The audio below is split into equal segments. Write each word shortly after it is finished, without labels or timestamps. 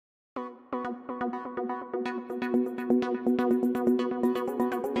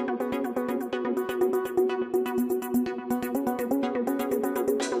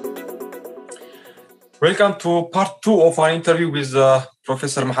Welcome to part 2 of our interview with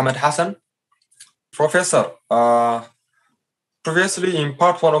Professor Mohamed Hassan. Professor, previously in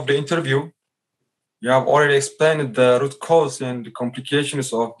part 1 of the interview, you have already explained the root cause and the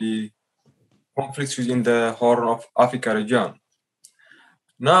complications of the conflicts within the Horn of Africa region.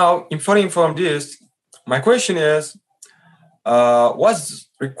 Now, inferring from this, my question is, what's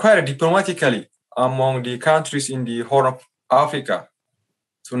required diplomatically among the countries in the Horn of Africa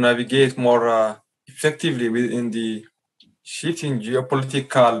to navigate more effectively within the shifting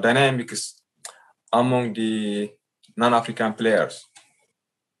geopolitical dynamics among the non-African players?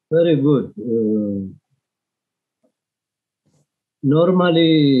 Very good.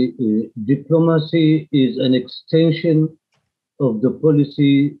 Normally, diplomacy is an extension of the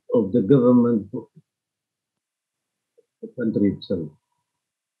policy of the government of the country itself.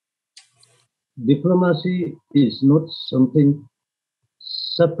 Diplomacy is not something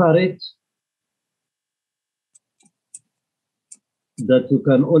separate that you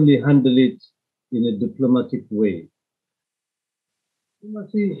can only handle it in a diplomatic way.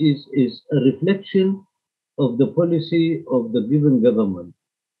 Diplomacy is a reflection of the policy of the given government.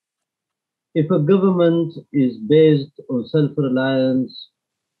 If a government is based on self-reliance,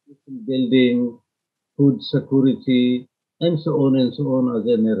 building, food security, and so on, as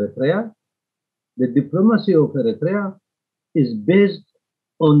in Eritrea, the diplomacy of Eritrea is based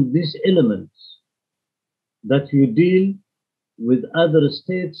on these elements, that you deal with other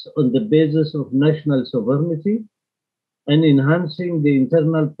states on the basis of national sovereignty and enhancing the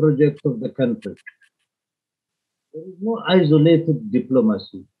internal project of the country. There is no isolated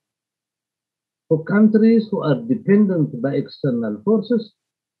diplomacy. For countries who are dependent by external forces,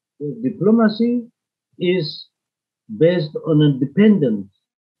 the diplomacy is based on a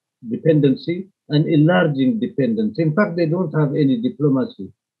dependency and enlarging dependence. In fact, they don't have any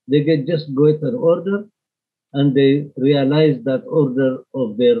diplomacy. They can just go at an order and they realize that order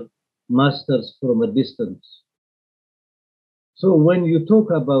of their masters from a distance. So when you talk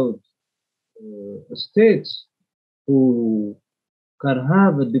about states who can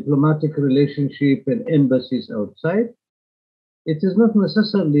have a diplomatic relationship and embassies outside, it is not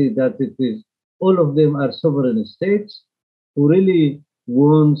necessarily that it is all of them are sovereign states who really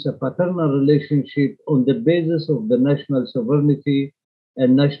wants a paternal relationship on the basis of the national sovereignty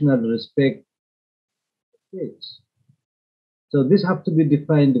and national respect. So this has to be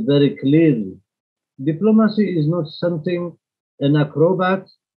defined very clearly. Diplomacy is not something, an acrobat,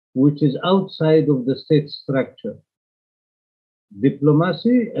 which is outside of the state structure.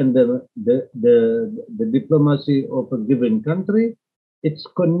 Diplomacy and the diplomacy of a given country, it's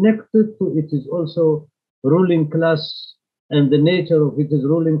connected to, it is also ruling class, and the nature of it is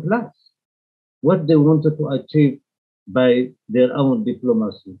ruling class, what they wanted to achieve by their own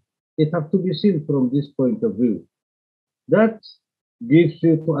diplomacy. It has to be seen from this point of view. That gives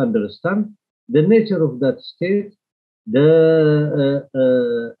you to understand the nature of that state, and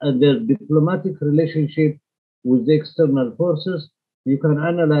their diplomatic relationship with the external forces. You can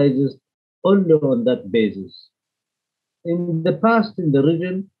analyze it only on that basis. In the past, in the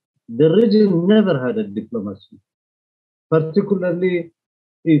region never had a diplomacy. Particularly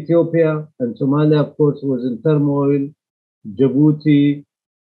Ethiopia and Somalia, of course, was in turmoil. Djibouti,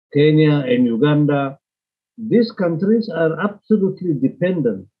 Kenya, and Uganda. These countries are absolutely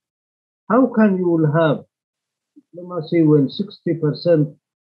dependent. How can you have diplomacy when 60%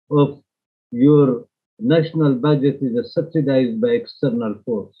 of your national budget is subsidized by external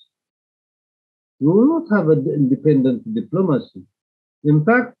force? You will not have an independent diplomacy. In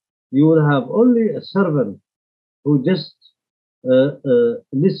fact, you will have only a servant who just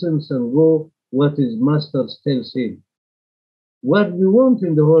listens and go what his master tells him. What we want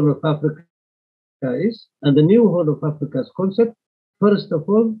in the Horn of Africa is, and the new Horn of Africa's concept, first of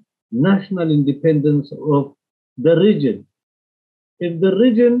all, national independence of the region. If the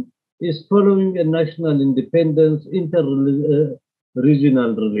region is following a national independence,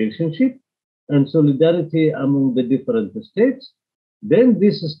 inter-regional relationship, and solidarity among the different states, then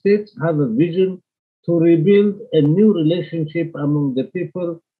these states have a vision to rebuild a new relationship among the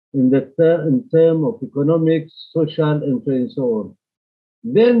people in terms of economics, social, and so on.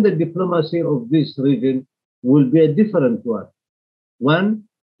 Then the diplomacy of this region will be a different one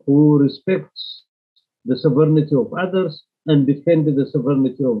who respects the sovereignty of others and defends the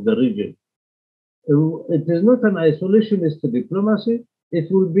sovereignty of the region. It is not an isolationist diplomacy,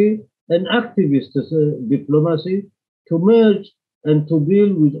 it will be an activist diplomacy to merge and to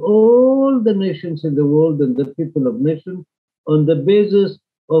deal with all the nations in the world and the people of nations on the basis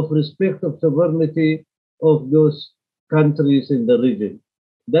of respect of sovereignty of those countries in the region.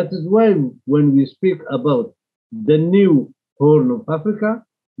 That is why when we speak about the new Horn of Africa,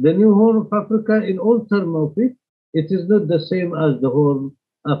 the new Horn of Africa in all terms of it, it is not the same as the Horn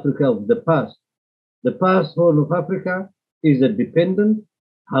Africa of the past. The past Horn of Africa is a dependent,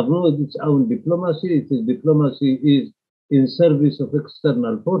 have no its own diplomacy. Its diplomacy is in service of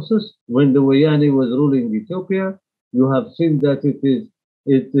external forces. When the Wayani was ruling Ethiopia, you have seen that it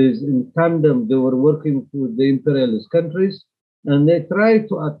is in tandem. They were working with the imperialist countries, and they try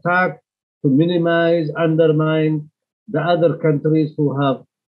to attack, to minimize, undermine the other countries who have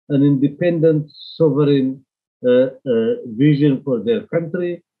an independent, sovereign vision for their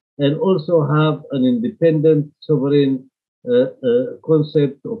country, and also have an independent, sovereign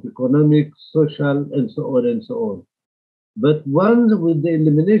concept of economic, social, and so on and so on. But once with the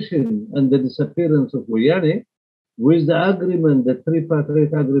elimination and the disappearance of Wayane, with the agreement, the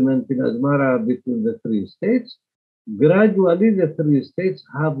tripartite agreement in Asmara between the three states, gradually the three states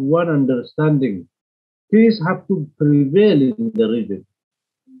have one understanding. Peace have to prevail in the region.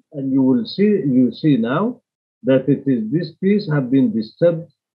 And you see now that it is this peace have been disturbed,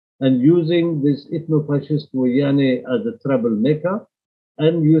 and using this ethno-fascist Wayane as a troublemaker.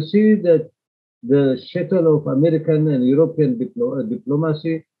 And you see that the shuttle of American and European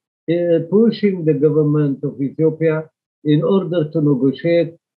diplomacy pushing the government of Ethiopia in order to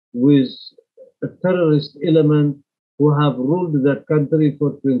negotiate with a terrorist element who have ruled that country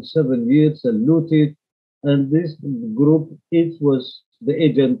for 27 years and looted. And this group, it was the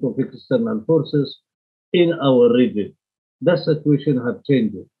agent of external forces in our region. That situation have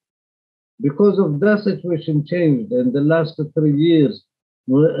changed. Because of that situation changed, and the last 3 years,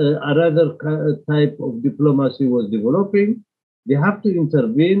 another type of diplomacy was developing. They have to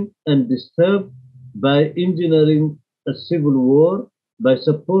intervene and disturb by engineering a civil war, by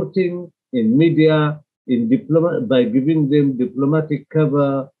supporting in media, by giving them diplomatic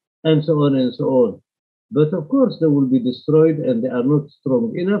cover, and so on and so on. But of course, they will be destroyed, and they are not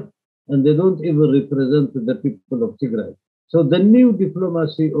strong enough, and they don't even represent the people of Tigray. So the new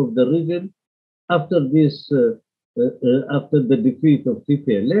diplomacy of the region after this, after the defeat of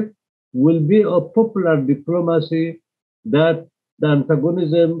TPLF, will be a popular diplomacy that the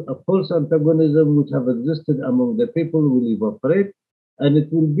antagonism, a false antagonism which have existed among the people will evaporate, and it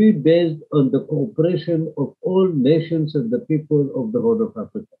will be based on the cooperation of all nations and the people of the Horn of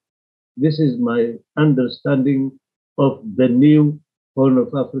Africa. This is my understanding of the new Horn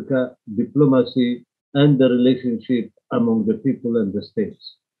of Africa diplomacy and the relationship among the people and the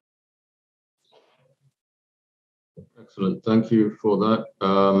states. Excellent. Thank you for that.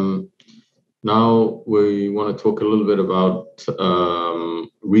 Now we want to talk a little bit about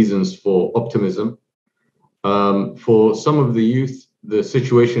reasons for optimism. For some of the youth, the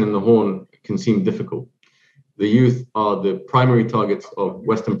situation in the Horn can seem difficult. The youth are the primary targets of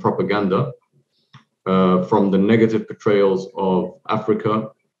Western propaganda, from the negative portrayals of Africa,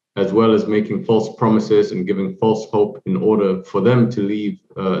 as well as making false promises and giving false hope in order for them to leave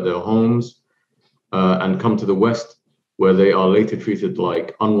their homes and come to the West, where they are later treated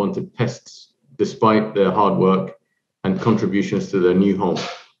like unwanted pests, despite their hard work and contributions to their new home.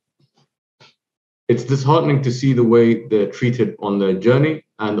 It's disheartening to see the way they're treated on their journey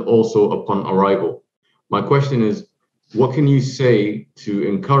and also upon arrival. My question is, what can you say to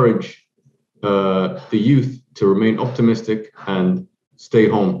encourage the youth to remain optimistic and stay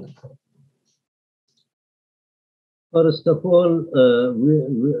home? First of all,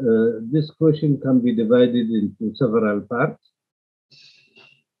 this question can be divided into several parts.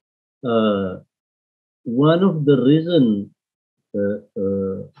 One of the reasons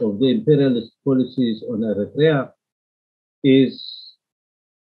of the imperialist policies on Eritrea is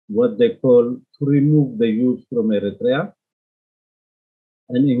what they call to remove the youth from Eritrea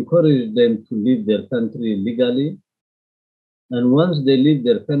and encourage them to leave their country legally. And once they leave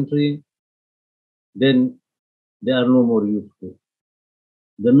their country, then they are no more useful.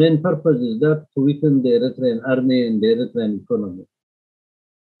 The main purpose is that to weaken the Eritrean army and the Eritrean economy,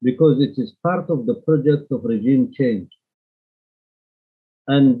 because it is part of the project of regime change.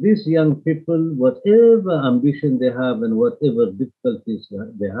 And these young people, whatever ambition they have and whatever difficulties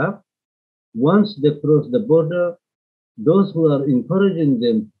they have, once they cross the border, those who are encouraging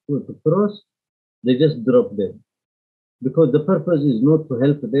them to cross, they just drop them. Because the purpose is not to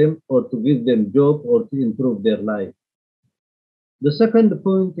help them or to give them job or to improve their life. The second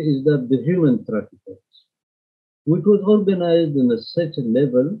point is that the human traffickers, which was organized in such a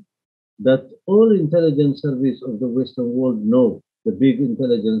level that all intelligence service of the Western world know the big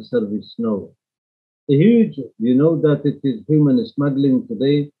intelligence service know. A huge, you know that it is human smuggling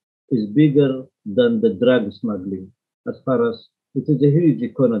today is bigger than the drug smuggling, as far as it is a huge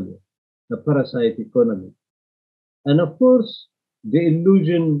economy, a parasite economy. And of course, the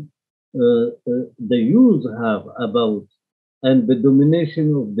illusion the youth have about and the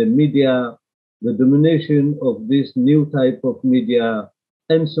domination of the media, the domination of this new type of media,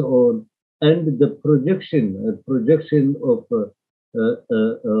 and so on, and the projection of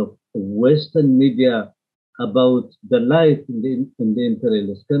Western media about the life in the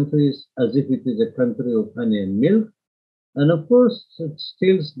imperialist countries as if it is a country of honey and milk. And of course, it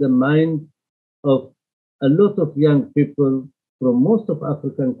steals the mind of a lot of young people from most of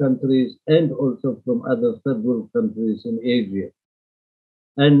African countries and also from other third world countries in Asia.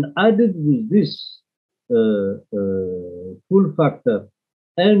 And added with this pull factor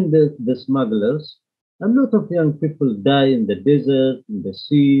and the smugglers, a lot of young people die in the desert, in the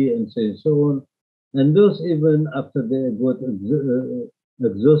sea, and so on. And those even after they got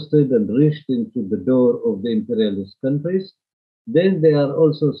exhausted and reached into the door of the imperialist countries, then they are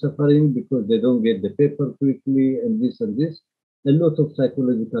also suffering because they don't get the paper quickly and this, a lot of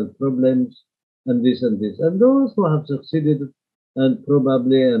psychological problems and this and this. And those who have succeeded and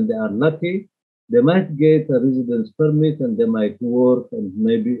probably, and they are lucky, they might get a residence permit and they might work and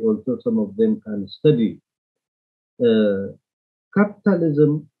maybe also some of them can study.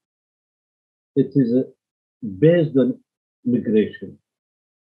 Capitalism, it is based on migration.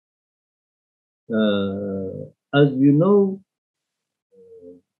 As you know,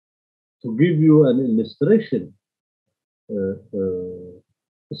 to give you an illustration,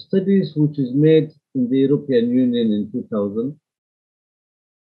 studies which is made in the European Union in 2000,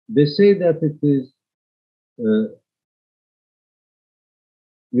 they say that it is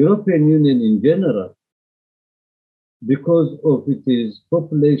European Union in general, because of its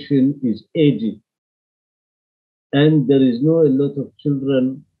population is aging, and there is no a lot of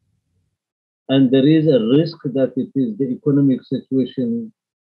children, and there is a risk that it is the economic situation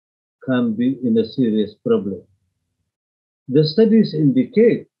can be in a serious problem. The studies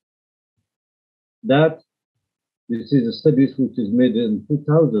indicate that this is a studies which is made in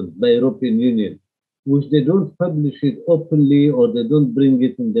 2000 by European Union, which they don't publish it openly or they don't bring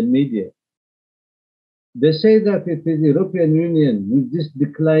it in the media. They say that it is European Union with this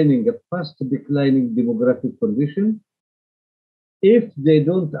declining, a fast declining demographic condition. If they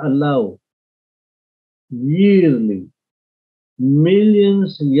don't allow yearly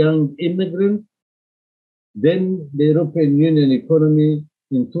millions young immigrants, then the European Union economy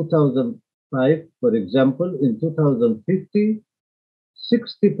in 2005, for example, in 2050,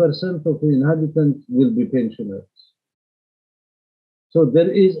 60% of the inhabitants will be pensioners. So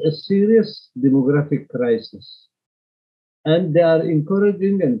there is a serious demographic crisis. And they are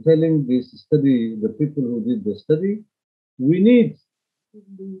encouraging and telling this study, the people who did the study, we need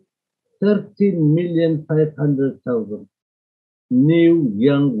 13,500,000 new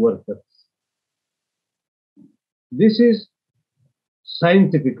young workers. This is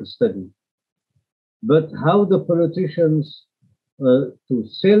scientific study. But how the politicians to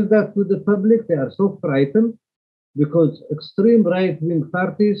sell that to the public, they are so frightened because extreme right-wing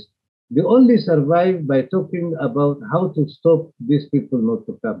parties, they only survive by talking about how to stop these people not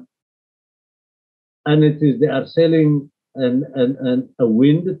to come. And it is they are selling a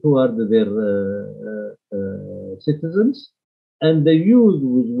wind toward their citizens, and they use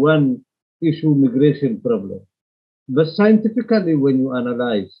with one issue migration problem. But scientifically, when you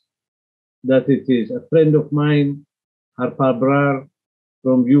analyze that it is a friend of mine, Harper Brar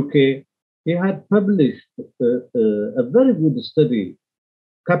from UK, he had published a very good study,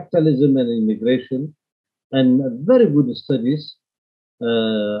 Capitalism and Immigration, and very good studies.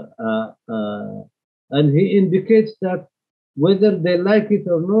 And he indicates that whether they like it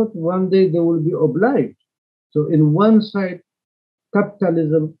or not, one day they will be obliged. So in one side,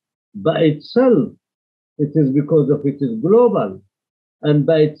 capitalism by itself, it is because of it is global, and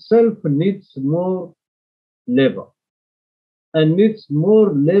by itself needs more labor. And needs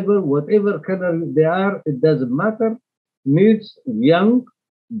more labor, whatever color they are, it doesn't matter, needs young,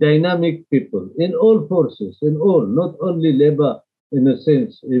 dynamic people in all forces, in all, not only labor in a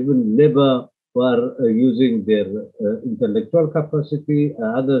sense, even labor who are using their intellectual capacity,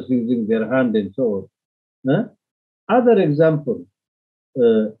 others using their hand and so on. Other example,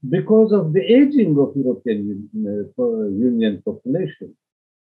 because of the aging of European Union population,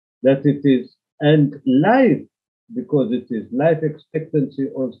 that it is, and life, because it is life expectancy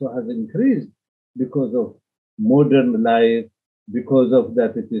also has increased because of modern life, because of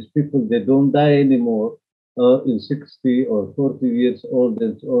that it is people, they don't die anymore. in 60 or 40 years old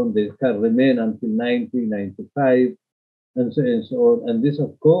and so on. They can remain until 90, 95, and so on. And this,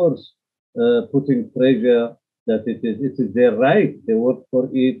 of course, putting pressure that it is their right. They work for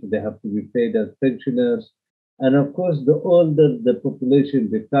it. They have to be paid as pensioners. And of course, the older the population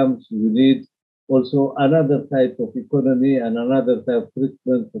becomes, you need also another type of economy and another type of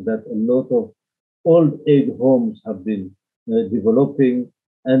treatment that a lot of old age homes have been developing.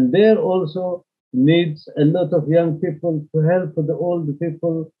 And there also needs a lot of young people to help the old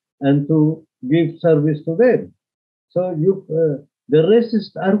people and to give service to them. So the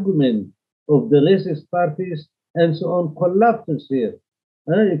racist argument of the racist parties and so on collapses here.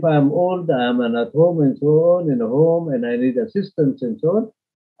 If I'm old, I'm at home and so on, in a home, and I need assistance and so on.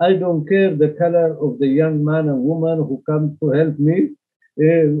 I don't care the color of the young man and woman who come to help me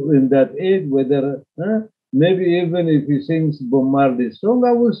in that age, whether maybe even if he sings Bob Marley's song,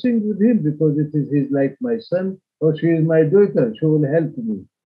 I will sing with him because it is he's like my son or she is my daughter. She will help me.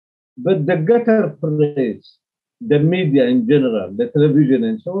 But the gutter praise, the media in general, the television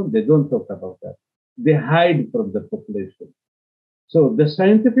and so on, they don't talk about that. They hide from the population. So the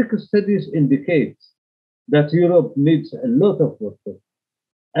scientific studies indicate that Europe needs a lot of water.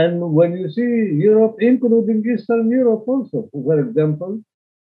 And when you see Europe, including Eastern Europe also, for example,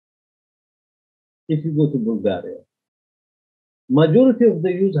 if you go to Bulgaria, majority of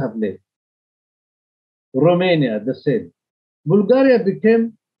the youth have left. Romania, the same. Bulgaria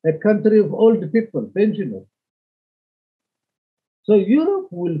became a country of old people, pensioners. So Europe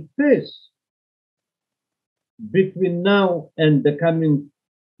will face, between now and the coming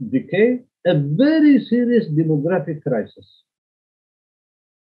decade, a very serious demographic crisis.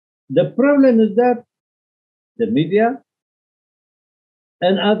 The problem is that the media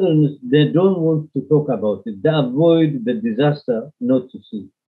and others, they don't want to talk about it. They avoid the disaster not to see.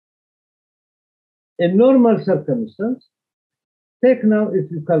 In normal circumstances, take now,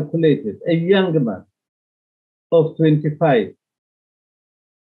 if you calculate it, a young man of 25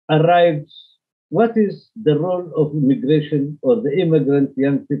 arrives. What is the role of immigration or the immigrant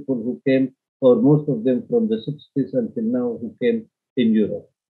young people who came, or most of them from the 60s until now, who came in Europe?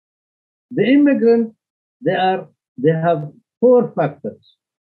 The immigrant, they have four factors.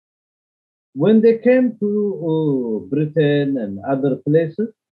 When they came to Britain and other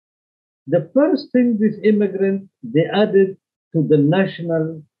places, the first thing these immigrants, they added to the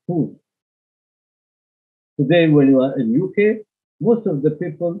national food. Today, when you are in UK, most of the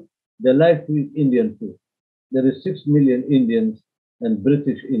people, they like to eat Indian food. There is 6 million Indians and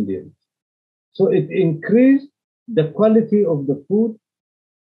British Indians. So it increased the quality of the food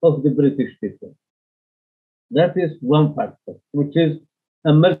of the British people. That is one factor, which is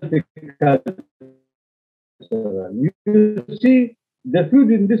a multicultural. You see, the food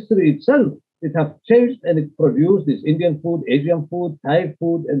industry itself, it has changed and it produced this Indian food, Asian food, Thai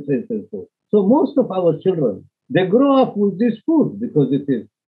food, and Central food. So most of our children, they grow up with this food because it is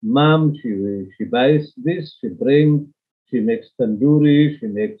mom, she buys this, she brings, she makes tandoori, she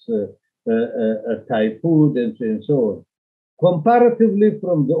makes Thai food, and so on. Comparatively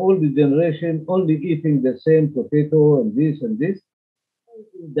from the older generation, only eating the same potato and this,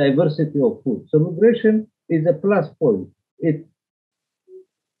 diversity of food. So migration is a plus point. It's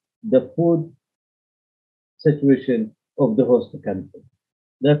the food situation of the host country.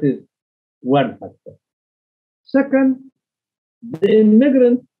 That is one factor. Second, the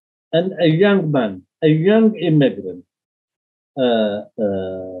immigrant and a young man, a young immigrant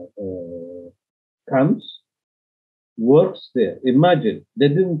comes, works there. Imagine, they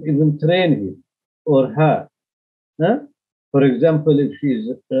didn't even train him or her. Huh? For example, if she is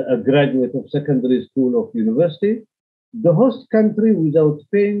a graduate of secondary school or university, the host country, without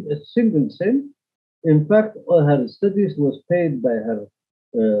paying a single cent, in fact, all her studies was paid by her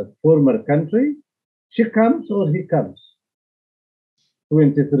former country. She comes or he comes.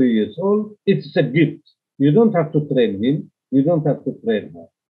 23 years old, it's a gift. You don't have to train him, you don't have to train her.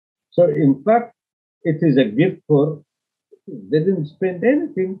 So in fact, it is a gift for, they didn't spend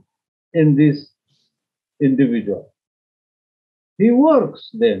anything in this individual. He works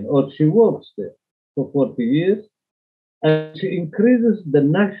then, or she works there for 40 years, and she increases the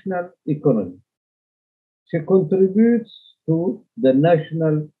national economy. She contributes to the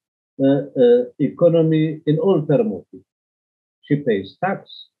national economy in all terms. She pays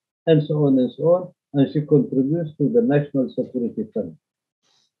tax and so on and so on, and she contributes to the national security fund.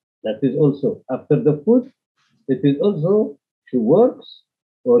 That is also, after the food, it is also, she works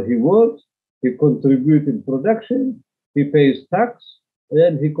or he works, he contributes in production, he pays tax,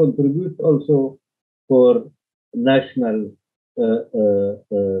 and he contributes also for national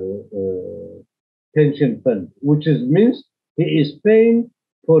pension fund, which means he is paying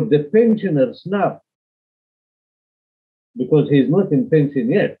for the pensioners now because he is not in pension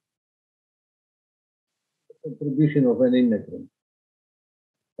yet. Contribution of an immigrant.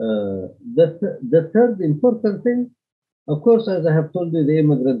 The third important thing, of course, as I have told you, the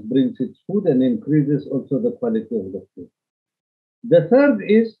immigrant brings its food and increases also the quality of the food. The third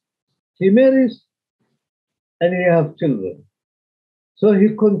is he marries and he has children. So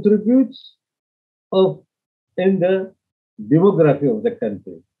he contributes in the demography of the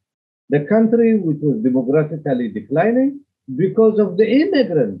country. The country which was demographically declining because of the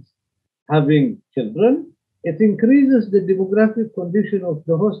immigrants having children, it increases the demographic condition of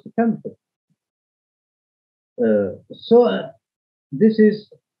the host country. This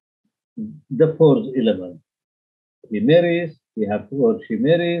is the fourth element. He marries, he has or she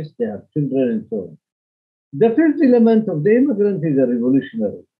marries, they have children and so on. The fifth element of the immigrant is a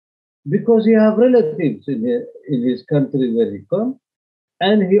revolutionary because he has relatives in his country where he comes,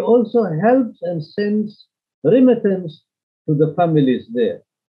 and he also helps and sends remittance to the families there.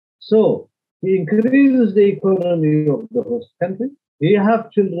 So he increases the economy of the host country. He has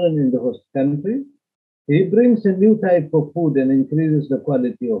children in the host country. He brings a new type of food and increases the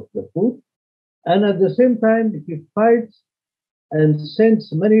quality of the food. And at the same time, he fights and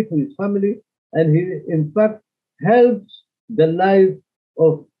sends money to his family. And he, in fact, helps the life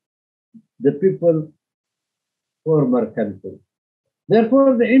of the people former country.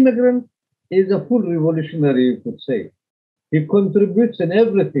 Therefore, the immigrant is a full revolutionary, you could say. He contributes in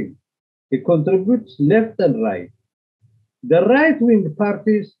everything. He contributes left and right. The right-wing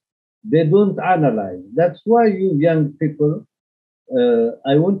parties, they don't analyze. That's why you young people,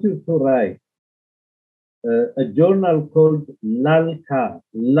 I want you to write a journal called Lalkar.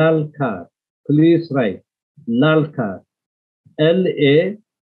 Lalkar. Please write Lalkar. L-A-L,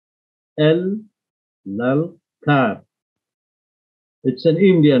 Lalkar. It's an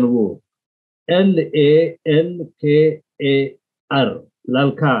Indian word. L-A-L-K-A-R.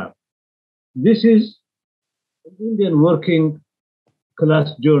 Lalkar. This is an Indian working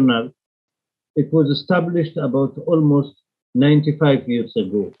class journal. It was established about almost 95 years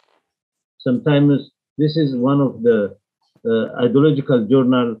ago. Sometimes this is one of the ideological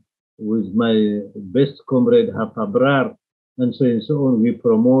journal with my best comrade Hafabrar and so on. We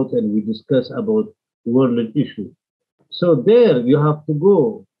promote and we discuss about world issues. So there you have to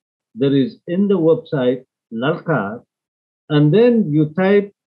go. There is in the website Lalkar, and then you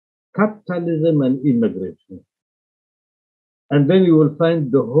type capitalism and immigration. And then you will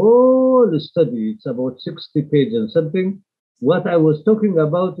find the whole study. It's about 60 pages and something. What I was talking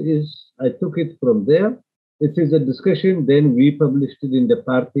about is, I took it from there. It is a discussion, then we published it in the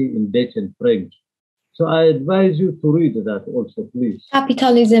party in Dutch and French. So I advise you to read that also, please.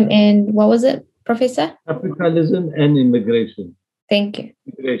 Capitalism and what was it, Professor? Capitalism and immigration. Thank you.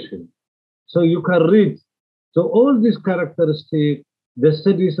 Immigration. So you can read. So all these characteristics, the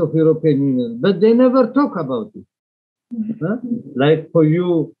studies of European Union, but they never talk about it. Like for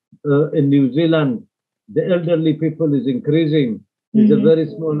you in New Zealand, the elderly people is increasing. It's a very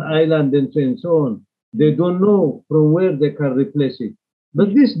small island and so on. They don't know from where they can replace it.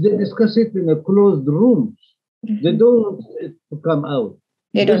 But this, they discuss it in a closed rooms. They don't want it to come out.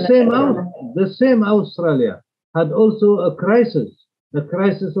 The same Australia had also a crisis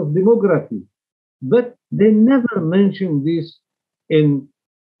of demography. But they never mention this in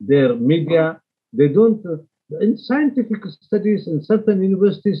their media. They don't, in scientific studies in certain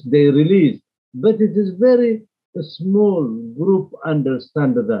universities, they release, but it is very a small group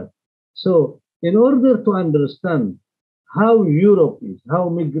understand that. So in order to understand how Europe is, how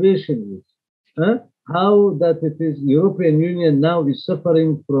migration is, how that it is European Union now is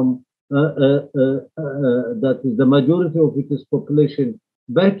suffering from that is the majority of its population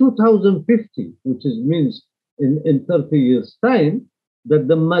by 2050, which is means in 30 years time, that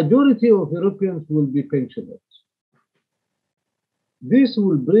the majority of Europeans will be pensioners. This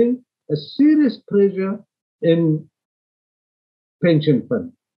will bring a serious pressure in pension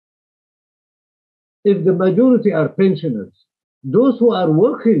fund. If the majority are pensioners, those who are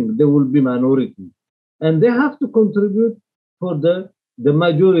working, they will be minority. And they have to contribute for the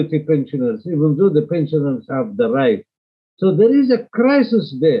majority pensioners, even though the pensioners have the right. So there is a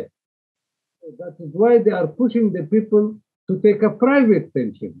crisis there. That is why they are pushing the people to take a private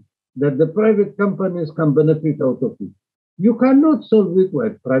pension, that the private companies can benefit out of it. You cannot solve it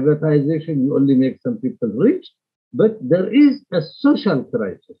with privatization, you only make some people rich, but there is a social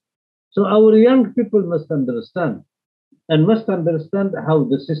crisis. So our young people must understand, and must understand how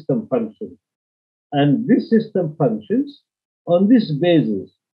the system functions. And this system functions on this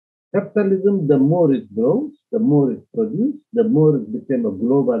basis. Capitalism, the more it grows, the more it produces, the more it became a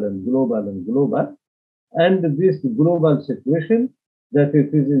global and global and global. And this global situation that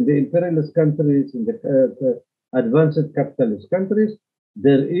it is in the imperialist countries, in the advanced capitalist countries,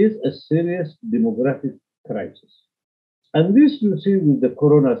 there is a serious demographic crisis. And this you see with the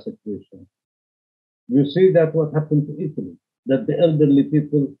corona situation. You see that what happened to Italy, that the elderly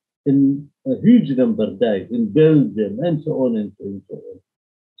people in a huge number died in Belgium and so on and so on. And so on.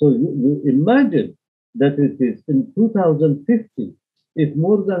 So you imagine that it is in 2050, if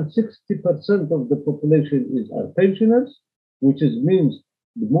more than 60% of the population are pensioners, which means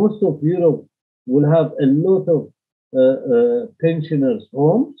most of Europe will have a lot of pensioners'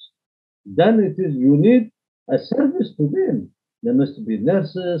 homes, then it is you need a service to them. There must be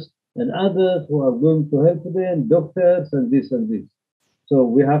nurses and others who are going to help them, doctors and this and this. So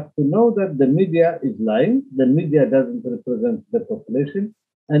we have to know that the media is lying. The media doesn't represent the population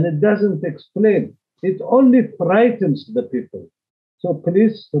and it doesn't explain. It only frightens the people. So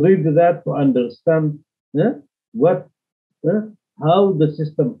please read that to understand how the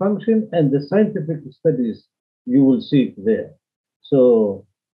system functions and the scientific studies, you will see it there. So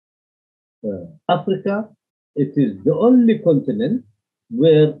Africa, it is the only continent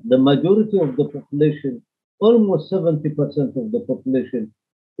where the majority of the population, almost 70% of the population,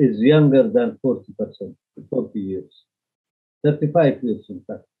 is younger than 40%, 40 years, 35 years in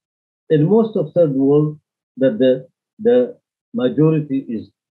fact. In most of third world, that the majority is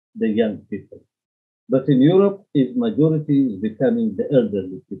the young people. But in Europe, its majority is becoming the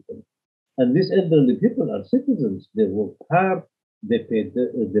elderly people. And these elderly people are citizens. They work hard, they pay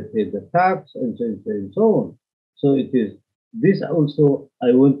the tax, and so on. So it is this also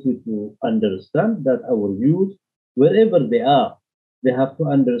I want you to understand that our youth, wherever they are, they have to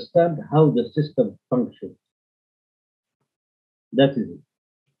understand how the system functions. That is it.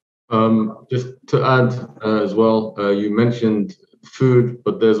 Just to add as well, you mentioned food,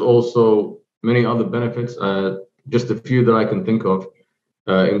 but there's also many other benefits. Just a few that I can think of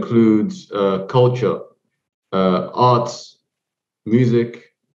includes culture, arts,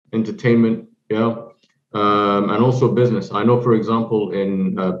 music, entertainment, and also business. I know, for example,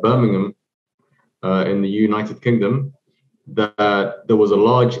 in Birmingham, in the United Kingdom, that there was a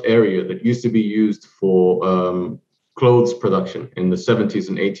large area that used to be used for clothes production in the 70s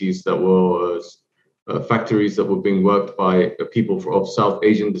and 80s that were factories that were being worked by people of South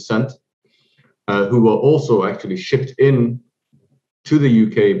Asian descent, who were also actually shipped in to the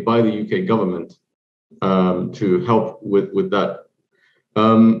UK by the UK government to help with that.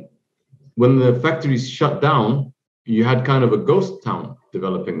 When the factories shut down, you had kind of a ghost town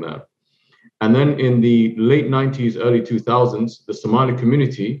developing there. And then in the late 90s, early 2000s, the Somali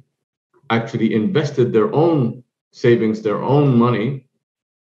community actually invested their own savings, their own money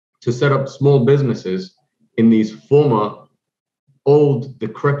to set up small businesses in these former old,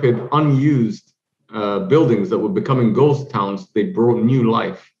 decrepit, unused buildings that were becoming ghost towns. They brought new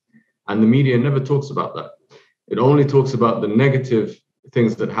life. And the media never talks about that. It only talks about the negative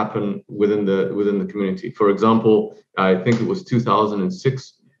things that happen within the community. For example, I think it was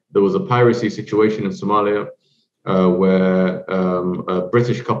 2006, there was a piracy situation in Somalia where a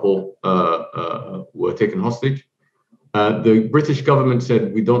British couple were taken hostage. The British government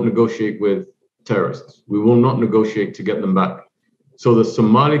said, we don't negotiate with terrorists. We will not negotiate to get them back. So the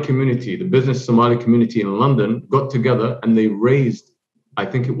Somali community, the business Somali community in London got together and they raised, I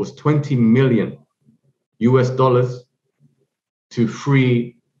think it was $20 million to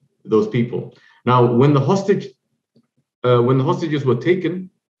free those people. Now, when the hostages were taken,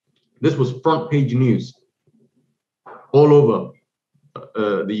 this was front page news all over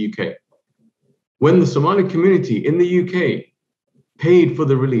the UK. When the Somali community in the UK paid for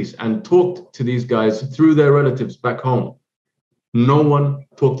the release and talked to these guys through their relatives back home, no one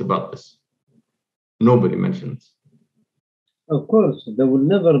talked about this. Nobody mentions. Of course, they will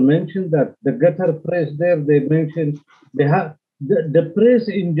never mention that. The gutter press there, they mention they have the press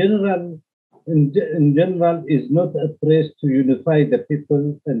in general. In general, is not a press to unify the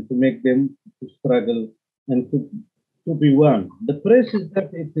people and to make them to struggle and to be one. The press is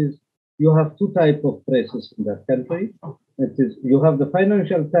that it is. You have two types of presses in that country. It is you have the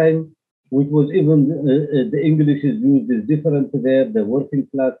Financial Times, which was even the English is used is different there. The working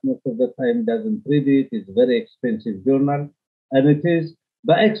class most of the time doesn't read it. It's a very expensive journal. And it is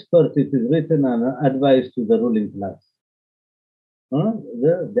by experts, it is written and advice to the ruling class.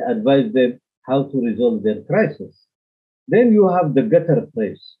 They advise them how to resolve their crisis. Then you have the gutter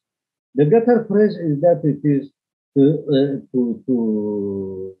press. The gutter press is that it is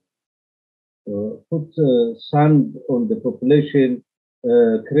to put sand on the population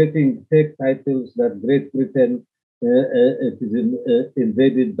creating fake titles that Great Britain it is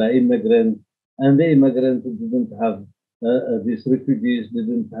invaded by immigrants, and the immigrants didn't have these refugees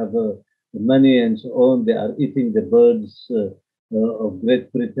didn't have money and so on. They are eating the birds of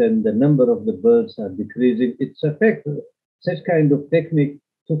Great Britain. The number of the birds are decreasing. It's a fact, such kind of technique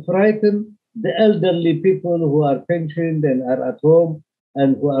to frighten the elderly people who are pensioned and are at home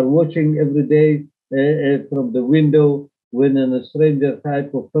and who are watching every day from the window when a stranger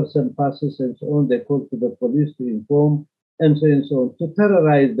type of person passes and so on. They call to the police to inform and so on, to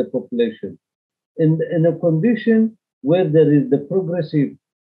terrorize the population. In a condition where there is the progressive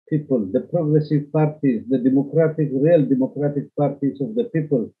people, the progressive parties, the democratic, real democratic parties of the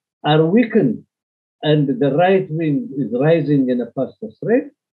people are weakened, and the right wing is rising in a faster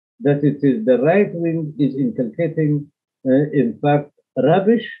rate, that it is the right wing is inculcating, in fact,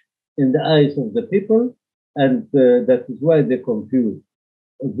 rubbish in the eyes of the people, and that is why they confuse.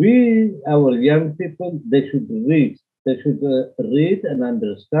 We, our young people, they should read. They should read and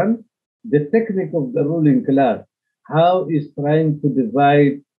understand the technique of the ruling class, how is trying to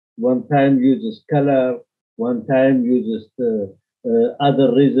divide. One time uses color, one time uses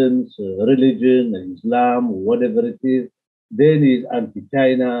other reasons, religion, Islam, whatever it is. Then is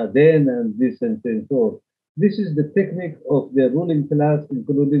anti-China, then and this and so on. This is the technique of the ruling class,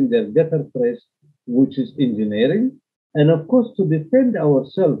 including their gutter press, which is engineering. And of course, to defend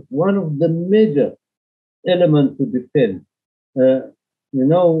ourselves, one of the major elements to defend,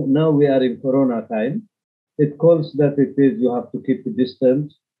 now we are in Corona time. It calls that it is you have to keep a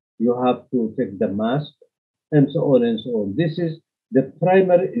distance, you have to take the mask, and so on and so on. This is the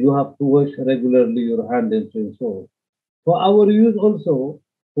primary, you have to wash regularly your hand and so on. For our youth also,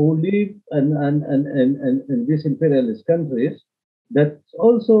 who live in these imperialist countries, that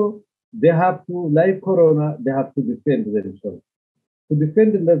also they have to, like Corona, they have to defend themselves. To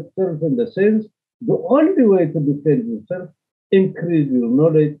defend themselves in the sense, the only way to defend yourself, increase your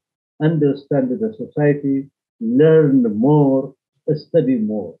knowledge, understand the society, learn more, study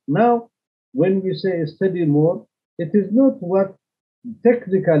more. Now, when we say study more, it is not what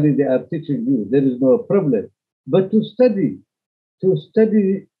technically they are teaching you. There is no problem. But to study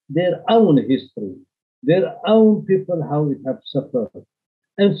their own history, their own people, how it have suffered,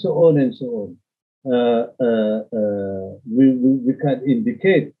 and so on and so on. We can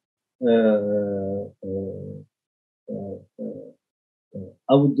indicate.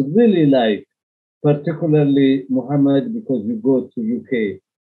 I would really like, particularly Mohammed, because you go to UK.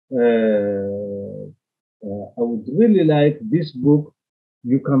 I would really like this book.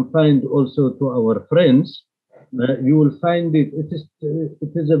 You can find also to our friends. You will find it. It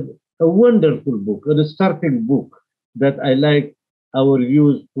is a wonderful book, a starting book that I like our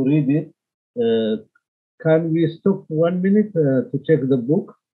youth to read it. Can we stop 1 minute to check the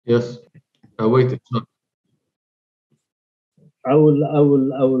book? Yes, I waited. I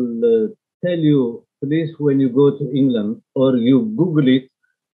will tell you, please, when you go to England or you Google it.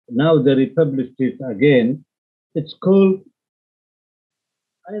 Now they republished it again. It's called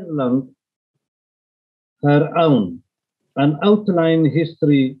Ireland, Her Own, an outline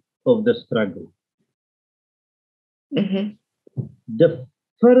history of the struggle. Mm-hmm. The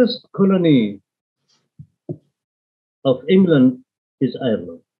first colony of England is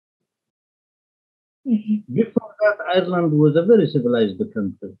Ireland. Mm-hmm. Before that, Ireland was a very civilized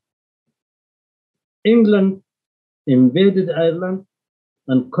country. England invaded Ireland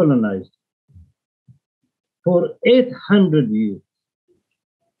and colonized for 800 years.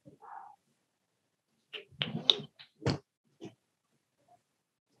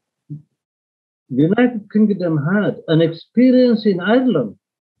 The United Kingdom had an experience in Ireland.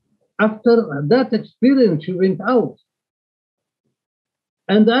 After that experience, she went out.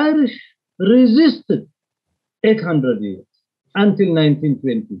 And the Irish resisted 800 years until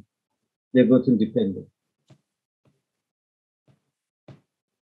 1920. They got independent.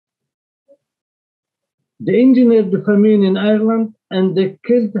 They engineered the famine in Ireland and they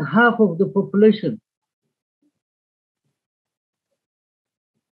killed half of the population.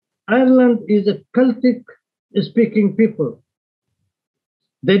 Ireland is a Celtic speaking people.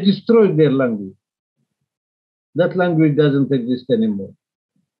 They destroyed their language. That language doesn't exist anymore.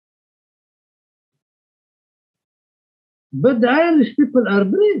 But the Irish people are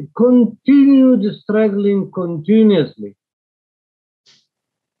brave, continued struggling continuously.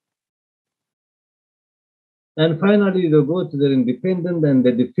 And finally, they go to their independence and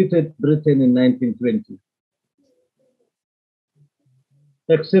they defeated Britain in 1920.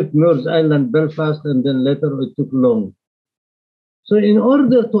 Except North Ireland, Belfast, and then later it took long. So in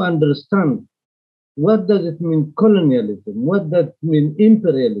order to understand What does it mean colonialism? What does it mean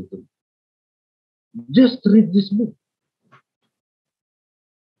imperialism? Just read this book.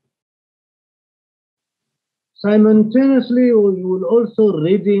 Simultaneously, you will also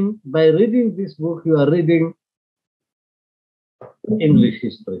by reading this book, you are reading English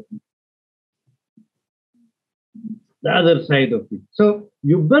history, the other side of it. So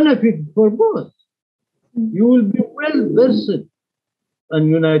you benefit for both. You will be well versed on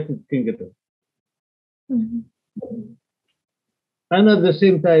United Kingdom. And at the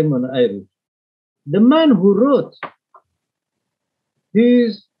same time on Irish. The man who wrote, he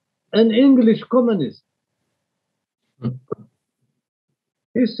is an English communist.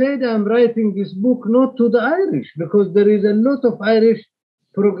 He said, I'm writing this book not to the Irish, because there is a lot of Irish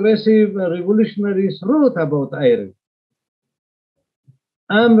progressive revolutionaries wrote about Irish.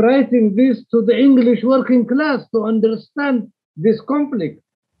 I'm writing this to the English working class to understand this conflict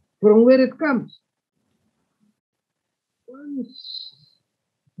from where it comes.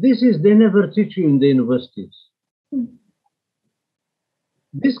 This is, they never teach you in the universities.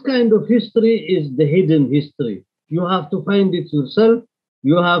 This kind of history is the hidden history. You have to find it yourself.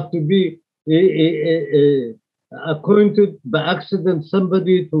 You have to be acquainted by accident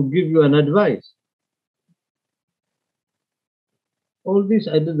somebody to give you an advice. All this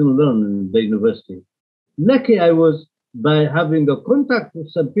I didn't learn in the university. Lucky I was, by having a contact with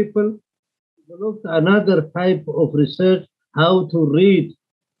some people, developed another type of research, how to read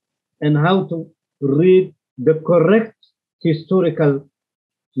and how to read the correct historical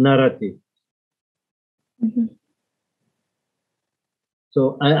narrative.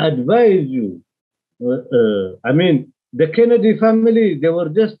 So I advise you, I mean, the Kennedy family, they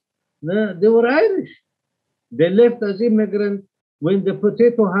were Irish. They left as immigrants when the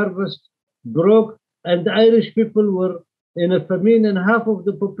potato harvest broke and the Irish people were in a famine and half of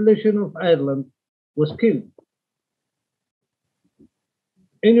the population of Ireland was killed.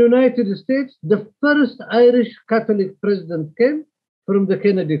 In the United States, the first Irish Catholic president came from the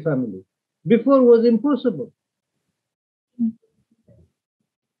Kennedy family. Before was impossible.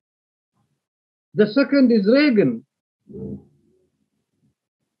 The second is Reagan.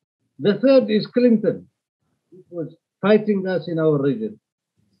 The third is Clinton, who was fighting us in our region.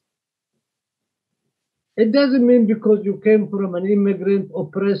 It doesn't mean because you came from an immigrant,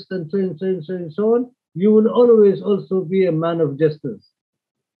 oppressed, and so on, you will always also be a man of justice.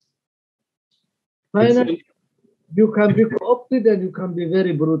 Finally, you can be co-opted and you can be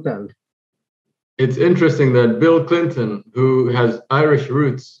very brutal. It's interesting that Bill Clinton, who has Irish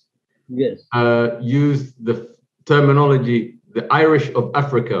roots, yes, used the terminology, the Irish of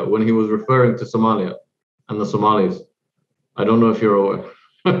Africa, when he was referring to Somalia and the Somalis. I don't know if you're aware.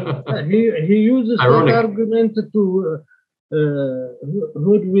 he uses Ironic. that argument to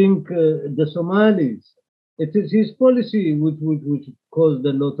hoodwink the Somalis. It is his policy which caused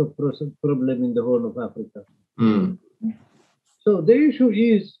a lot of problem in the whole of Africa. So the issue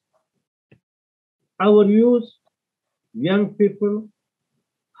is our youth, young people,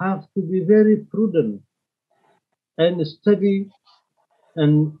 have to be very prudent and study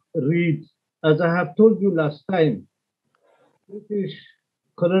and read. As I have told you last time, British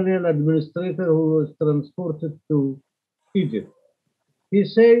colonial administrator who was transported to Egypt, he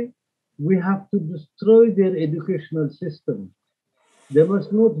said, we have to destroy their educational system. There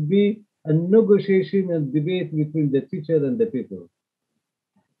must not be a negotiation and debate between the teacher and the people.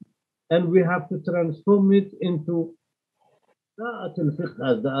 And we have to transform it into al-fiqh,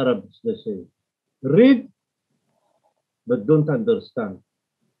 as the Arabs they say. Read, but don't understand.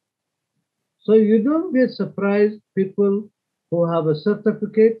 So you don't get surprised, people who have a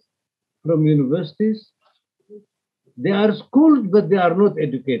certificate from universities, they are schooled, but they are not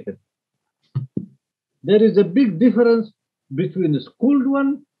educated. There is a big difference between a schooled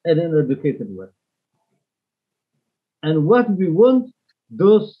one and an educated one. And what we want,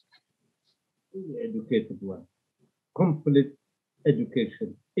 those educated ones, complete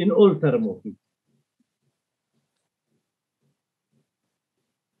education in all terms of it.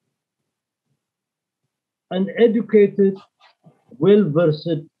 An educated,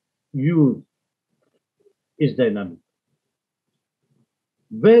 well-versed youth is dynamic,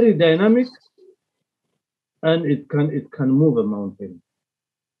 very dynamic, and it can move a mountain.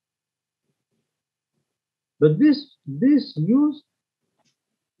 But this youth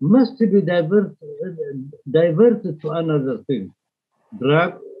must be diverted to another thing,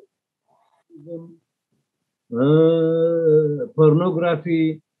 drug,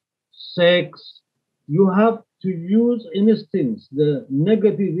 pornography, sex. You have to use instincts, the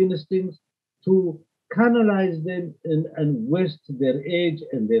negative instincts, to canalize them and waste their age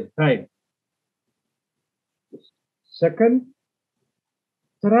and their time. Second,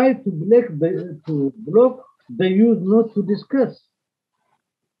 try to block the youth not to discuss.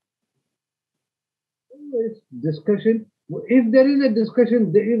 Always discussion. If there is a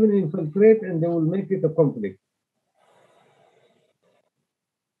discussion, they even infiltrate and they will make it a conflict.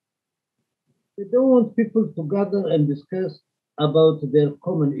 They don't want people to gather and discuss about their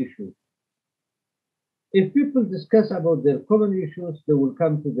common issues. If people discuss about their common issues, they will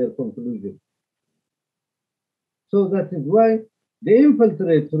come to their conclusion. So that is why they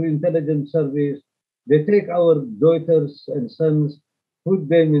infiltrate through intelligence service. They take our daughters and sons, put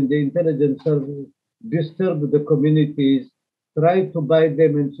them in the intelligence service, disturb the communities, try to buy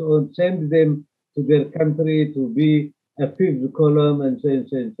them and so on, send them to their country to be a fifth column and so on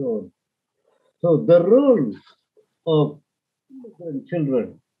and so on. So the role of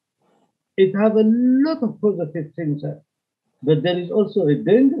children, it have a lot of positive things, but there is also a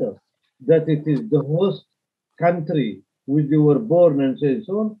danger that it is the host country which they were born and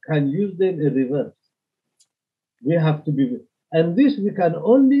so on can use them in reverse. We have to be, and this we can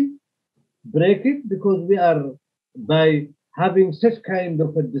only break it because we are by having such kind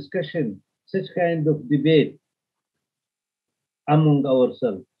of a discussion, such kind of debate among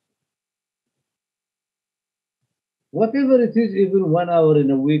ourselves. Whatever it is, even 1 hour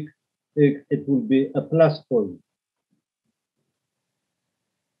in a week, it will be a plus point.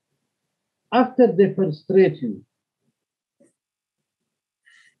 After they frustrate you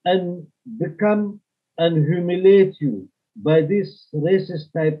and become and humiliate you by this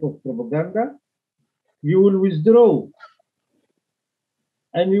racist type of propaganda, you will withdraw.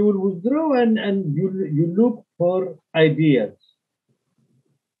 And you will withdraw and you look for ideas.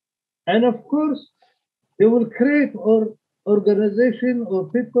 And of course, they will create or organization or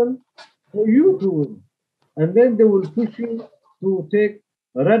people for you to win. And then they will push you to take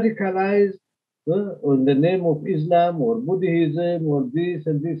radicalized on the name of Islam or Buddhism or this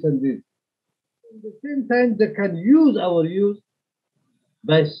and this and this. At the same time, they can use our youth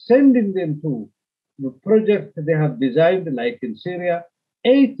by sending them to the project they have designed, like in Syria.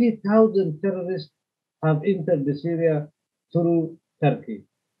 80,000 terrorists have entered the Syria through Turkey.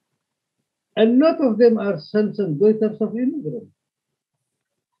 A lot of them are sons and daughters of immigrants.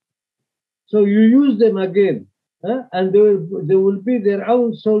 So you use them again, and they will be their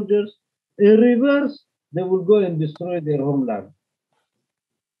own soldiers. In reverse, they will go and destroy their homeland.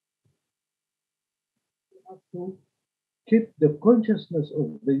 We have to keep the consciousness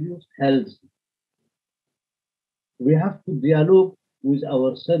of the youth healthy. We have to dialogue with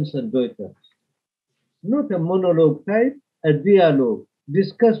our sons and daughters. Not a monologue type, a dialogue.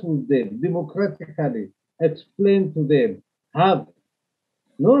 Discuss with them democratically, explain to them, have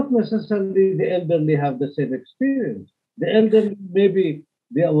not necessarily the elderly have the same experience. The elderly maybe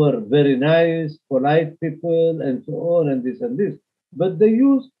they were very nice, polite people and so on and this and this. But the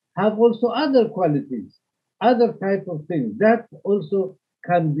youth have also other qualities, other type of things that also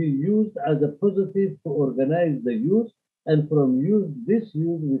can be used as a positive to organize the youth. And from this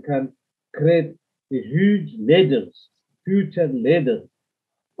youth, we can create a huge leaders, future leaders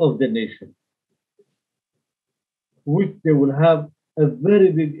of the nation, which they will have a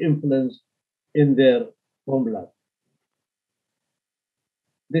very big influence in their homeland.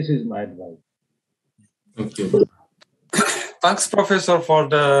 This is my advice. Thank you. Thanks, Professor, for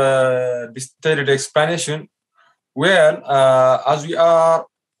the detailed explanation. Well, as we are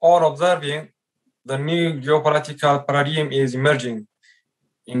all observing, the new geopolitical paradigm is emerging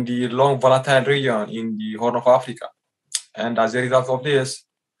in the long volatile region in the Horn of Africa. And as a result of this,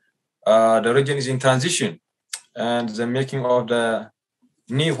 the region is in transition, and the making of the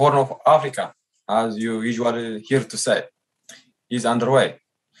new Horn of Africa, as you usually hear to say, is underway.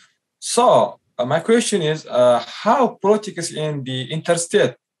 So my question is, how politics in the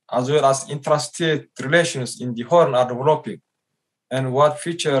interstate as well as intrastate relations in the Horn are developing, and what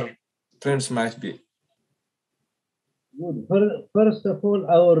future trends might be? Good. First of all,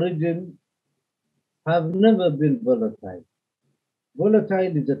 our region have never been volatile.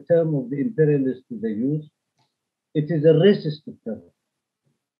 Volatile is a term of the imperialists they use. It is a racist term.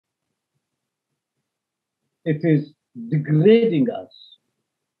 It is degrading us.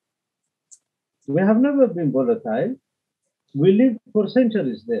 We have never been volatile. We lived for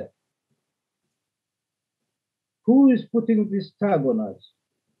centuries there. Who is putting this tag on us?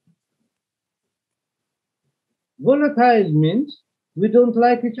 Volatile means we don't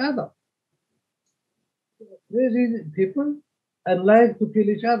like each other. Crazy people and like to kill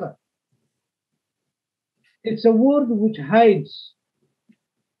each other. It's a word which hides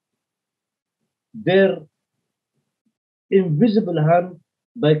their invisible hand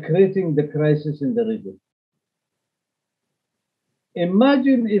by creating the crisis in the region.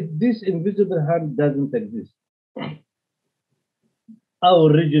 Imagine if this invisible hand doesn't exist.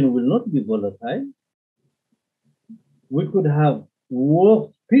 Our region will not be volatile. We could have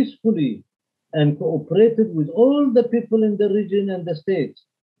worked peacefully and cooperated with all the people in the region and the states,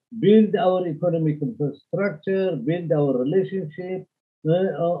 build our economic infrastructure, build our relationship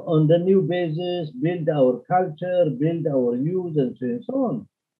on the new basis, build our culture, build our youth, and so on.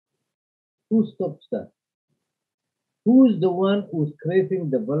 Who stops that? Who is the one who's creating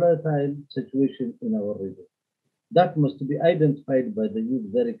the volatile situation in our region? That must be identified by the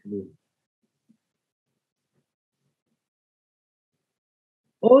youth very clearly.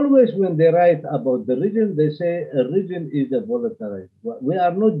 Always when they write about the region, they say a region is a volatile. We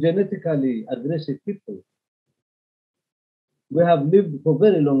are not genetically aggressive people. We have lived for a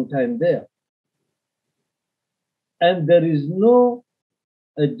very long time there. And there is no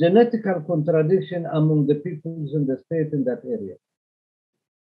genetical contradiction among the peoples in the state in that area.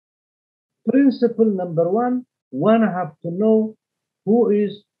 Principle number one have to know who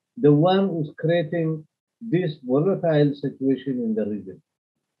is the one who's creating this volatile situation in the region.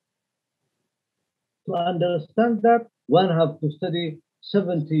 To understand that, one have to study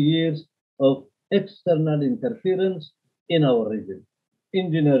 70 years of external interference in our region,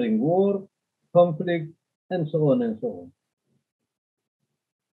 engineering war, conflict, and so on and so on.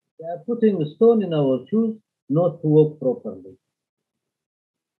 They are putting a stone in our shoes not to work properly.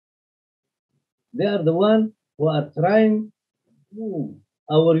 They are the ones who are trying to move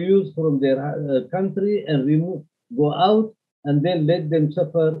our youth from their country and go out and then let them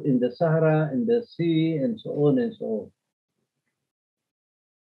suffer in the Sahara, in the sea, and so on and so on.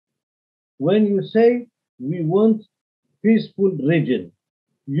 When you say we want peaceful region,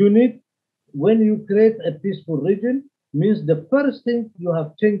 when you create a peaceful region, means the first thing you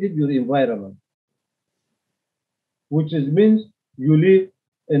have changed your environment, which means you live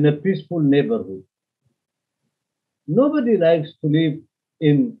in a peaceful neighborhood. Nobody likes to live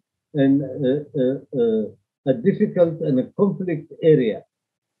in a difficult and a conflict area.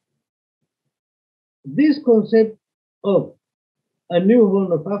 This concept of a new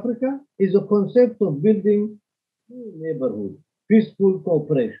Horn of Africa is a concept of building new neighborhood, peaceful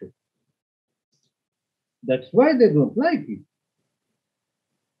cooperation. That's why they don't like it.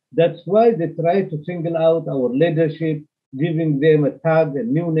 That's why they try to single out our leadership, giving them a tag, a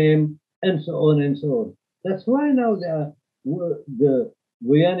new name, and so on and so on. That's why now the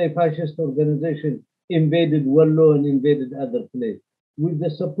Joan fascist organization invaded Wallo and invaded other places with the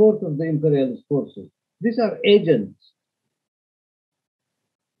support of the imperialist forces. These are agents.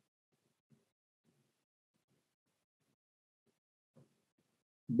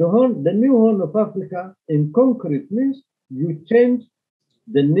 The new Horn of Africa in concrete means you change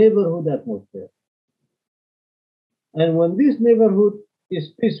the neighborhood atmosphere. And when this neighborhood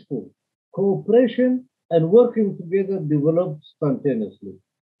is peaceful, cooperation and working together develop spontaneously.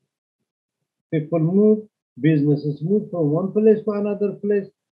 People move, businesses move from one place to another place,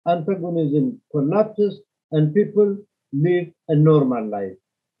 antagonism collapses, and people live a normal life.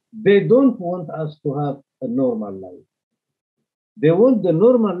 They don't want us to have a normal life. They want the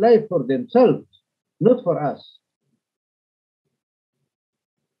normal life for themselves, not for us.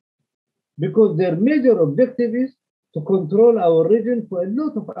 Because their major objective is to control our region for a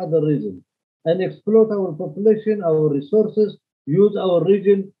lot of other reasons and exploit our population, our resources, use our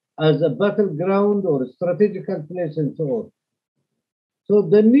region as a battleground or a strategical place and so on. So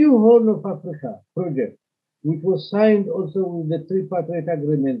the new Horn of Africa project, which was signed also with the tripartite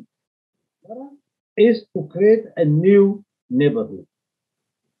agreement, is to create a new neighborhood.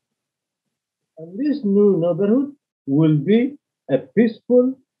 And this new neighborhood will be a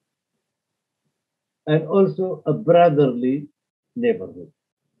peaceful and also a brotherly neighborhood.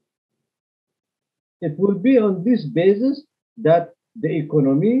 It will be on this basis that the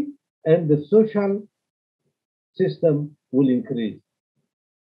economy and the social system will increase.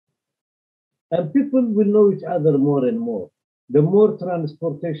 And people will know each other more and more. The more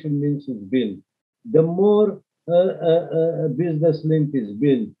transportation means is built, the more business link is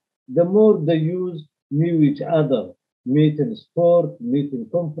built, the more the youth knew each other, meet in sport, meet in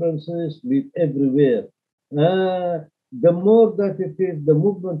conferences, meet everywhere. The more that it is, the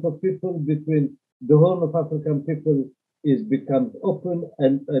movement of people between the Horn of African people is becomes open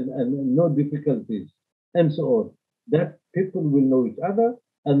and no difficulties and so on. That people will know each other,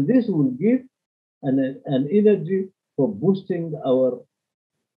 and this will give an energy for boosting our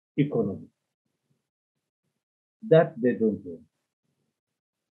economy. That they don't want.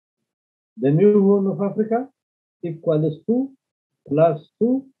 The new Horn of Africa equals 2 plus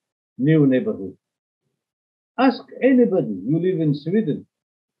 2 new neighborhood. Ask anybody. You live in Sweden,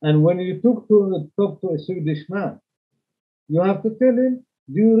 and when you talk to a Swedish man, you have to tell him,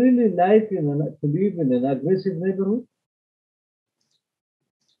 do you really like to live in an aggressive neighborhood?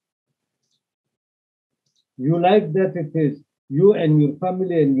 You like that it is you and your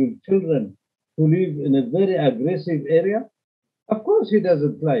family and your children who live in a very aggressive area? Of course he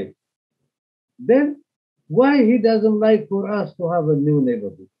doesn't like. Then why he doesn't like for us to have a new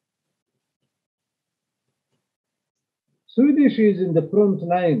neighborhood? Swedish is in the front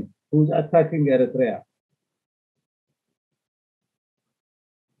line who's attacking Eritrea.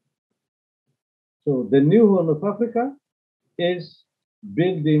 So the new Horn of Africa is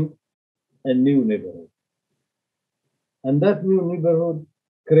building a new neighborhood. And that new neighborhood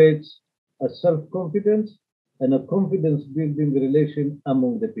creates a self-confidence and a confidence-building relation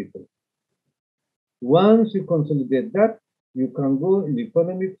among the people. Once you consolidate that, you can go in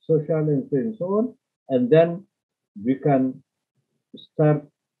economic, social, and so on, and then we can start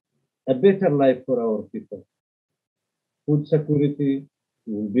a better life for our people. Food security,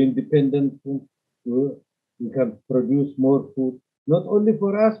 we will be independent, we can produce more food, not only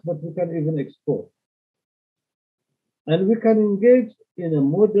for us, but we can even export. And we can engage in a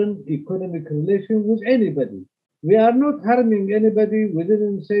modern economic relation with anybody. We are not harming anybody. We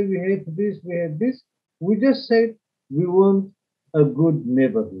didn't say we hate this, we hate this. We just said we want a good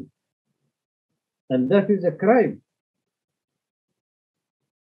neighborhood. And that is a crime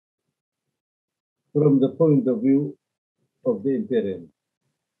from the point of view of the imperial.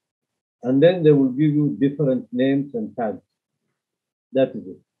 And then they will give you different names and tags. That is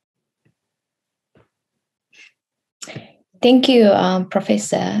it. Thank you,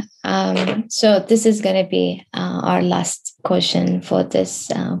 Professor. So this is going to be our last question for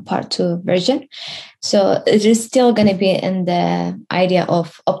this part 2 version. So it is still going to be in the idea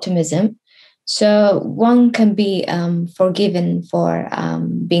of optimism. So one can be forgiven for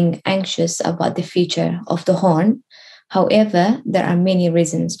being anxious about the future of the Horn. However, there are many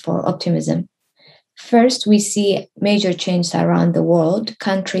reasons for optimism. First, we see major changes around the world,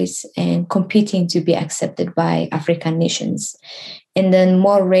 countries and competing to be accepted by African nations, and then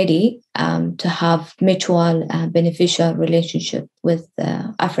more ready to have mutual beneficial relationship with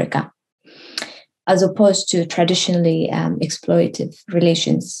Africa, as opposed to traditionally exploitative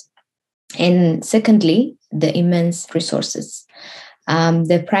relations. And secondly, the immense resources.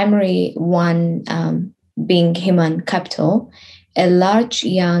 The primary one being human capital, a large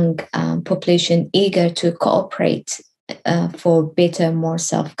young population eager to cooperate for better, more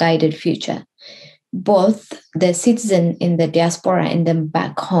self-guided future. Both the citizen in the diaspora and them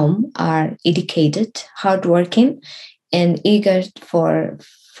back home are educated, hardworking, and eager for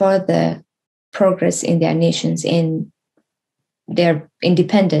further progress in their nations, and they're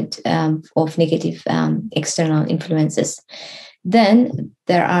independent of negative external influences. Then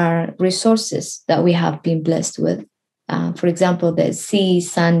there are resources that we have been blessed with. For example, the sea,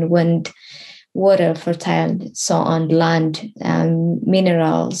 sun, wind, water, fertile, so on, land,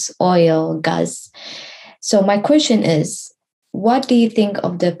 minerals, oil, gas. So my question is, what do you think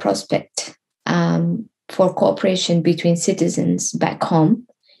of the prospect for cooperation between citizens back home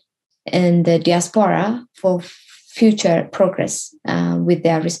and the diaspora for future progress with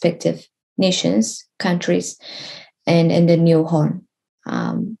their respective nations, countries, and in the new Horn?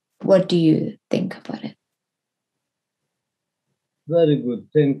 What do you think about it? Very good.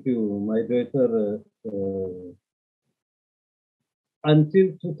 Thank you, my daughter.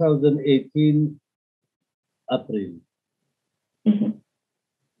 Until 2018 April,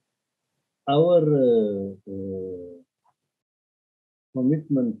 our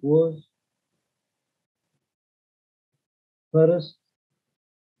commitment was first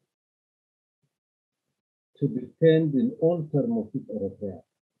to defend in all terms of Eritrea,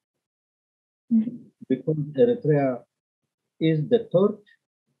 because Eritrea is the torch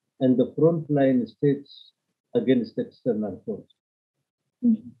and the front line states against external force.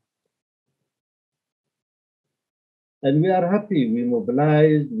 And we are happy, we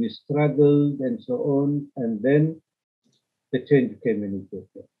mobilized, we struggled and so on, and then the change came in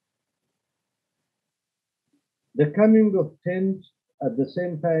Ethiopia. The coming of change at the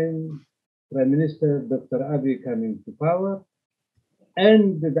same time, Prime Minister Dr. Abiy coming to power,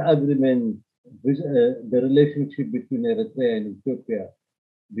 and the agreement, the relationship between Eritrea and Ethiopia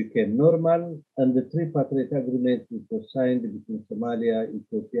became normal, and the tripartite agreement which was signed between Somalia,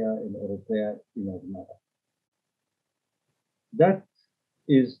 Ethiopia, and Eritrea in Asmara. That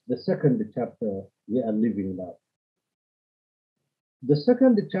is the second chapter we are living now. The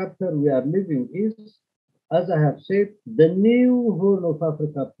second chapter we are living is, as I have said, the new Horn of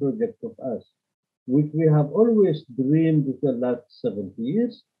Africa project of us, which we have always dreamed the last 70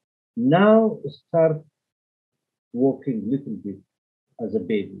 years, now start walking little bit as a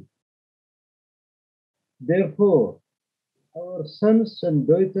baby. Therefore, our sons and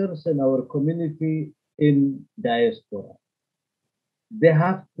daughters in our community in diaspora, they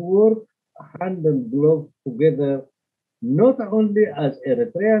have to work hand and glove together, not only as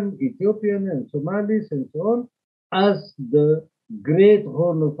Eritrean, Ethiopian, and Somalis and so on, as the great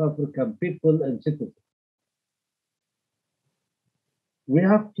Horn of African people and citizens. We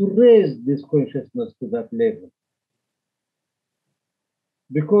have to raise this consciousness to that level,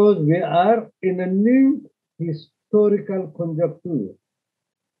 because we are in a new historical conjuncture.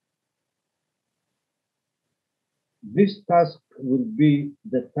 This task will be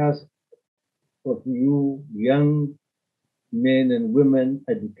the task of you young men and women,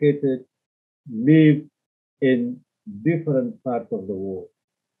 educated, live in different parts of the world.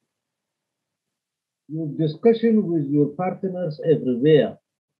 Your discussion with your partners everywhere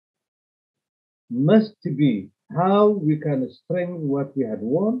must be how we can strengthen what we had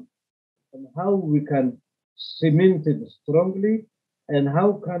won, and how we can cement it strongly, and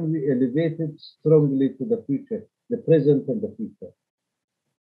how can we elevate it strongly to the future, the present and the future.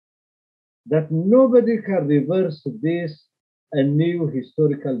 That nobody can reverse this, a new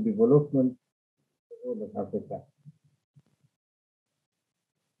historical development of Africa.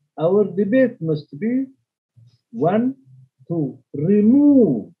 Our debate must be, one, to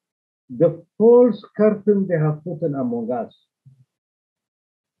remove the false curtain they have put in among us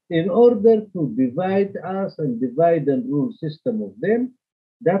in order to divide us and divide and rule system of them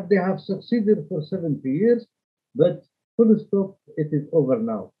that they have succeeded for 70 years, but full stop, it is over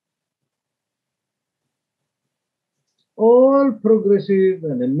now. All progressive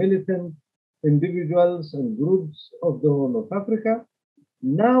and militant individuals and groups of the Horn of Africa,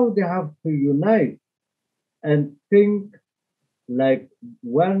 now they have to unite and think like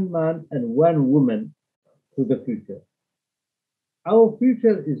one man and one woman to the future. Our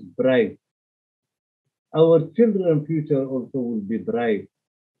future is bright. Our children's future also will be bright,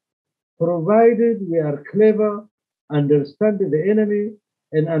 provided we are clever, understand the enemy,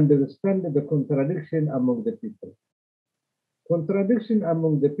 and understand the contradiction among the people. Contradiction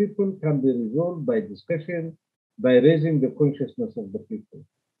among the people can be resolved by discussion, by raising the consciousness of the people.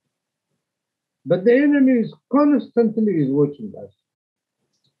 But the enemy is constantly watching us.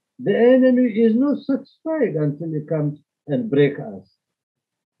 The enemy is not satisfied until he comes and break us.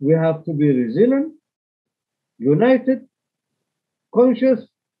 We have to be resilient, united, conscious,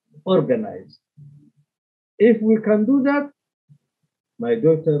 organized. If we can do that, my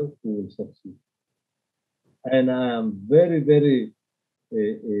daughter will succeed. And I am very, very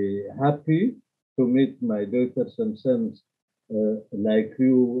happy to meet my daughters and sons like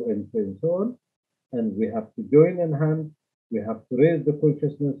you and so on. And we have to join in hand. We have to raise the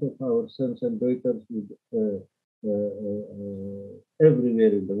consciousness of our sons and daughters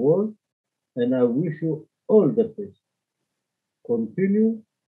everywhere in the world. And I wish you all the best. Continue,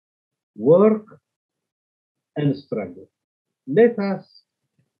 work, and struggle. Let us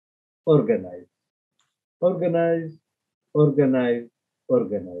organize. Organize, organize,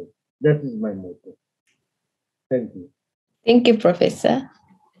 organize. That is my motto. Thank you. Thank you, Professor.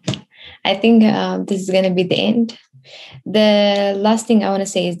 I think this is going to be the end. The last thing I want to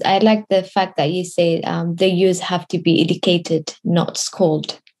say is I like the fact that you say the youth have to be educated, not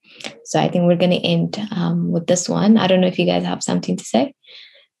schooled. So I think we're going to end with this one. I don't know if you guys have something to say.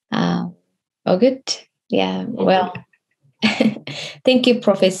 Oh, good. Yeah, well, thank you,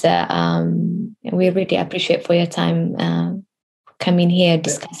 Professor. We really appreciate for your time coming here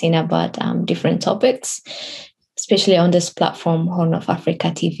discussing about different topics, especially on this platform, Horn of Africa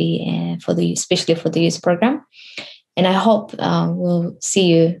TV, especially for the youth program. And I hope we'll see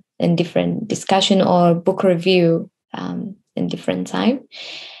you in different discussion or book review in different time.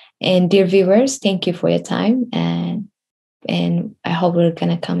 And dear viewers, thank you for your time. And I hope we're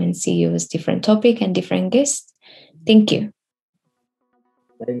going to come and see you with different topic and different guests. Thank you.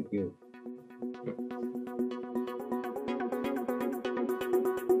 Thank you.